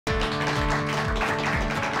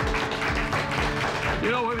You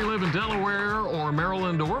know, whether you live in Delaware or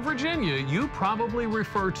Maryland or Virginia, you probably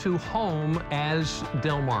refer to home as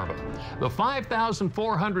Delmarva. The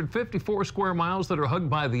 5,454 square miles that are hugged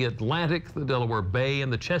by the Atlantic, the Delaware Bay,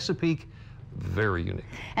 and the Chesapeake, very unique.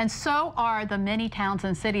 And so are the many towns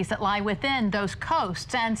and cities that lie within those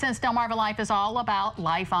coasts. And since Delmarva Life is all about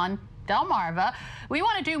life on Delmarva, we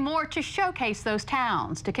want to do more to showcase those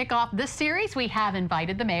towns. To kick off this series, we have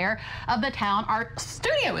invited the mayor of the town our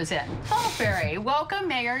studio is in, Salisbury. Welcome,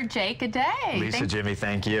 Mayor Jake Day. Lisa, Jimmy,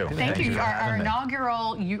 thank you. Thank you. Our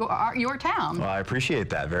inaugural, your town. Well, I appreciate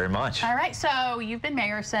that very much. All right, so you've been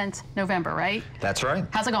mayor since November, right? That's right.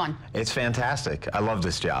 How's it going? It's fantastic. I love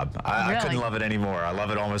this job. I couldn't love it anymore. I love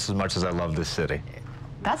it almost as much as I love this city.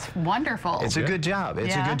 That's wonderful. It's a good job.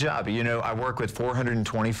 It's a good job. You know, I work with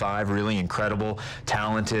 425 really incredible,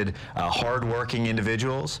 talented, hardworking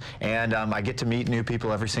individuals, and I get to meet new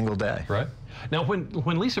people every single day. Right. Now,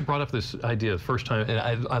 when Lisa brought up this idea the first time, and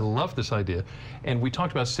I love this idea, and we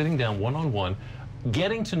talked about sitting down one-on-one,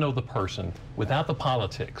 getting to know the person without the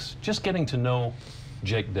politics, just getting to know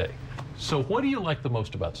Jake Day. So what do you like the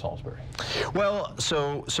most about Salisbury? Well,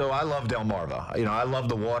 so I love Delmarva. You know, I love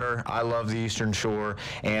the water, I love the Eastern Shore,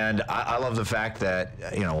 and I love the fact that,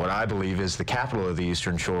 you know, what I believe is the capital of the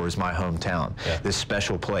Eastern Shore is my hometown, this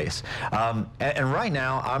special place. And right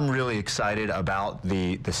now, I'm really excited about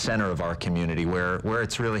the center of our community, where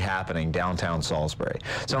it's really happening, downtown Salisbury.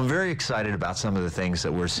 So I'm very excited about some of the things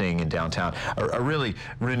that we're seeing in downtown, a really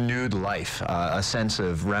renewed life, a sense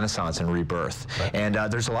of renaissance and rebirth. Right. And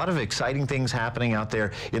there's a lot of exciting things happening out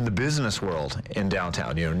there in the business world in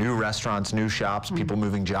downtown. You know, new restaurants, new shops, people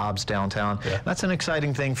moving jobs downtown. That's an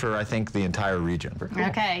exciting thing for, I think, the entire region. Cool.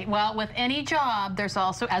 Okay, well, with any job, there's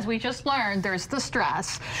also, as we just learned, there's the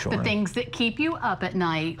stress, the things that keep you up at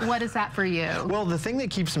night. What is that for you? Well, the thing that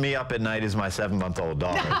keeps me up at night is my 7-month-old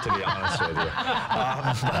daughter, to be honest with you.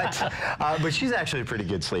 But she's actually a pretty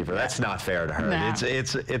good sleeper. That's not fair to her. No.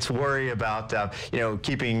 It's worry about you know,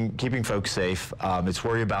 keeping folks safe. It's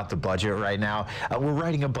worry about the budget right now. We're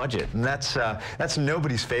writing a budget, and that's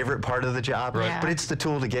nobody's favorite part of the job, but it's the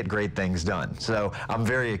tool to get great things done. So I'm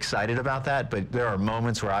very excited about that, but there are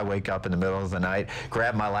moments where I wake up in the middle of the night,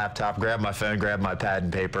 grab my laptop, grab my phone, grab my pad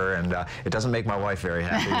and paper, and it doesn't make my wife very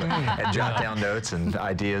happy, and jot down notes and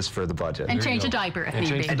ideas for the budget. And change the diaper if need be.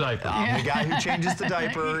 Change the diaper. I'm the guy who changes the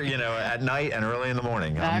diaper, you know, at night and early in the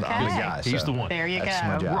morning. I'm the guy. He's the one. There you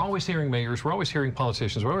go. We're always hearing mayors, we're always hearing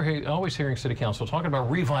politicians, we're always hearing city council talking about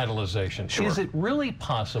revitalization. Is it really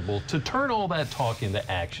possible to turn all that talk into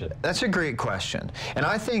action? That's a great question. And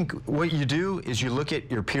I think what you do is you look at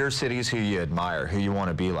your peer cities who you admire, who you want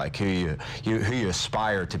to be like, who you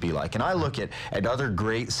aspire to be like. And I look at other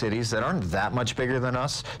great cities that aren't that much bigger than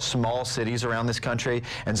us, small cities around this country,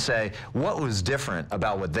 and say, what was different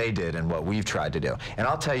about what they did and what we've tried to do? And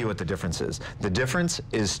I'll tell you what the difference is. The difference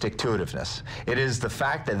is stick-to-itiveness. It is the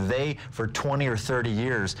fact that they, for 20 or 30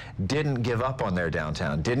 years, didn't give up on their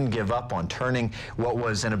downtown, didn't give up on turning what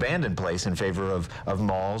was an abandoned place in favor of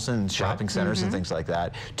malls and shopping centers and things like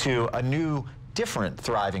that to a new, different,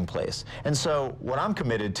 thriving place. And so what I'm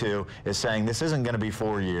committed to is saying this isn't going to be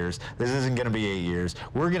 4 years, this isn't going to be 8 years.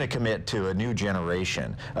 We're going to commit to a new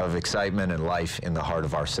generation of excitement and life in the heart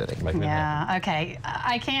of our city. Yeah, okay.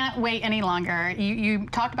 I can't wait any longer. You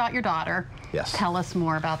talked about your daughter. Yes. Tell us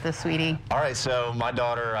more about this, sweetie. All right, so my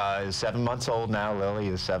daughter is 7 months old now. Lily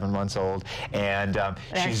is 7 months old, and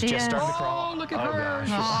she's just starting to crawl. Oh, look at her.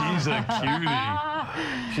 She's a cutie.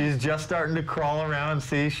 She's just starting to crawl around.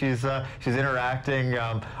 See, she's interacting.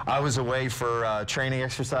 I was away for training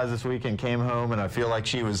exercise this week and came home, and I feel like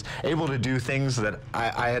she was able to do things that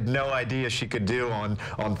I had no idea she could do on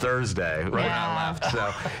Thursday when I left.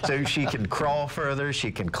 So she can crawl further,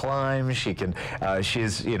 she can climb,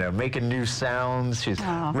 she's you know, making new sounds. She's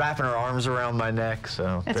wrapping her arms around my neck.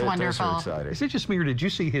 So it's wonderful. Exciting. Is it just me, or did you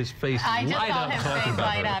see his face light up? I just saw his face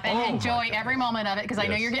light up, and enjoy every moment of it, because I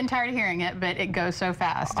know you're getting tired of hearing it, but it goes so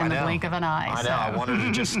fast in the blink of an eye. I know. I wanted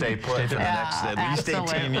to just stay put for the next at least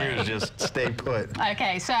 18 years, just stay put.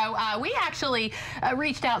 Okay, so we actually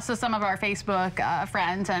reached out to some of our Facebook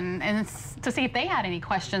friends and to see if they had any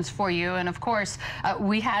questions for you, and of course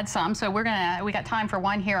we had some, so we got time for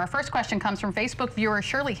one here. Our first question comes from Facebook viewer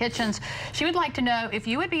Shirley Hitchens. She would like to know if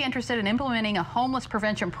you would be interested in implementing a homeless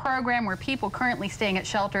prevention program where people currently staying at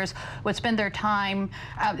shelters would spend their days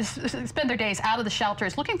out of the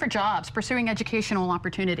shelters looking for jobs, pursuing education, additional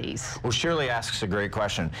opportunities? Well, Shirley asks a great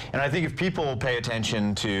question, and I think if people pay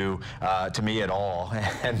attention to me at all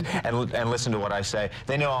and listen to what I say,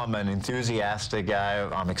 they know I'm an enthusiastic guy.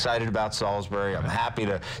 I'm excited about Salisbury. I'm happy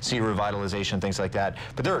to see revitalization, things like that.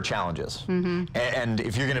 But there are challenges, and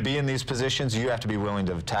if you're going to be in these positions, you have to be willing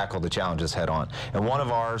to tackle the challenges head on. And one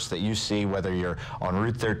of ours that you see, whether you're on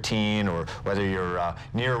Route 13 or whether you're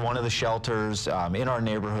near one of the shelters in our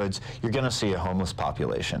neighborhoods, you're going to see a homeless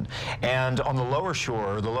population. And on the lower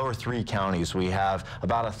shore, the lower 3 counties, we have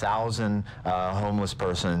about 1,000 homeless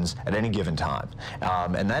persons at any given time.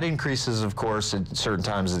 And that increases, of course, at certain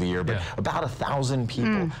times of the year, but about 1,000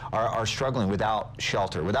 people are struggling without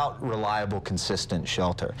shelter, without reliable, consistent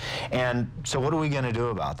shelter. And so what are we going to do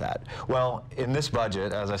about that? Well, in this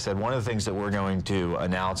budget, as I said, one of the things that we're going to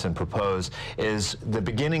announce and propose is the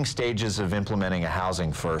beginning stages of implementing a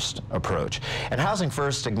housing first approach. And housing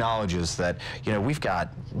first acknowledges that, you know, we've got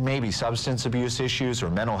maybe substance abuse issues or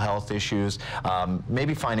mental health issues,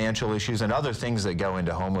 maybe financial issues and other things that go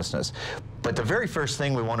into homelessness. But the very first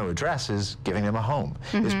thing we want to address is giving them a home,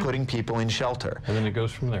 is putting people in shelter. And then it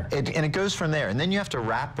goes from there. And it goes from there. And then you have to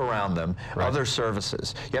wrap around them other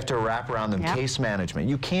services. You have to wrap around them case management.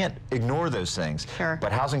 You can't ignore those things.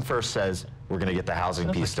 But Housing First says we're going to get the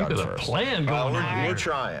housing piece done first. Plan going on. We're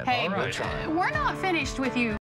trying. Hey, we're trying. We're not finished with you.